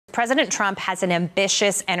President Trump has an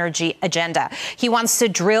ambitious energy agenda. He wants to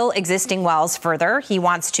drill existing wells further. He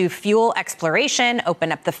wants to fuel exploration,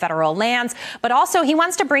 open up the federal lands, but also he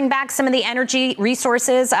wants to bring back some of the energy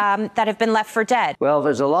resources that have been left for dead. Well,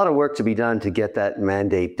 there's a lot of work to be done to get that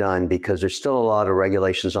mandate done because there's still a lot of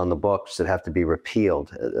regulations on the books that have to be repealed.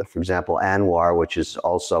 For example, Anwar, which is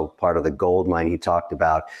also part of the gold mine he talked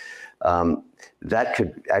about, that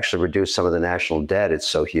could actually reduce some of the national debt. It's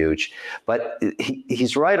so huge. But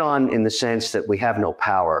he's right on in the sense that we have no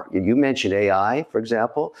power. You mentioned AI, for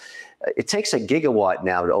example. It takes a gigawatt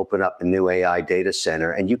now to open up a new AI data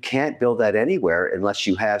center, and you can't build that anywhere unless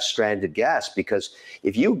you have stranded gas. Because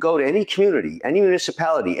if you go to any community, any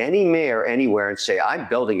municipality, any mayor anywhere and say, I'm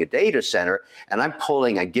building a data center and I'm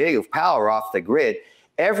pulling a gig of power off the grid,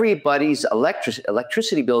 everybody's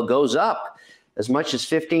electricity bill goes up as much as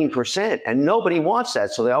 15%, and nobody wants that,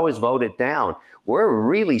 so they always vote it down. We're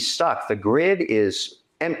really stuck. The grid is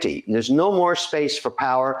empty. There's no more space for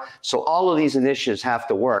power, so all of these initiatives have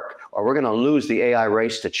to work, or we're going to lose the AI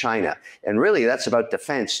race to China. And really, that's about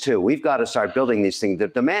defense, too. We've got to start building these things. The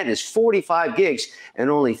demand is 45 gigs, and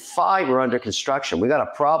only 5 are under construction. We got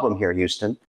a problem here, Houston.